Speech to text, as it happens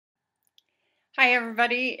Hi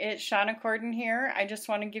everybody, it's Shauna Corden here. I just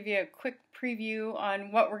want to give you a quick preview on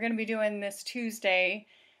what we're going to be doing this Tuesday,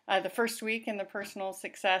 the first week in the Personal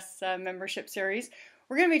Success membership series.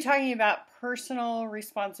 We're going to be talking about personal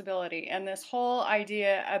responsibility and this whole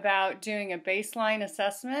idea about doing a baseline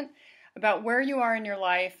assessment about where you are in your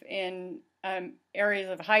life in areas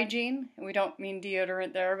of hygiene. We don't mean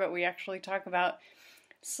deodorant there, but we actually talk about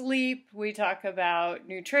sleep, we talk about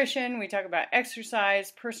nutrition, we talk about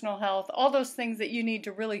exercise, personal health, all those things that you need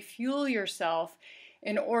to really fuel yourself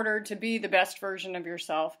in order to be the best version of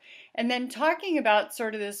yourself. And then talking about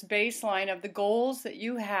sort of this baseline of the goals that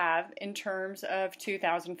you have in terms of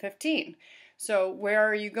 2015. So where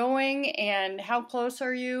are you going and how close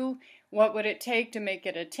are you? What would it take to make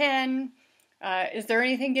it a 10? Is there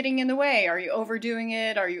anything getting in the way? Are you overdoing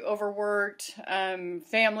it? Are you overworked?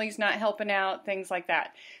 Family's not helping out, things like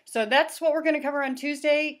that. So that's what we're going to cover on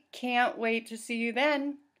Tuesday. Can't wait to see you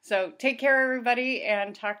then. So take care, everybody,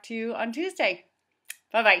 and talk to you on Tuesday.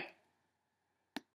 Bye-bye.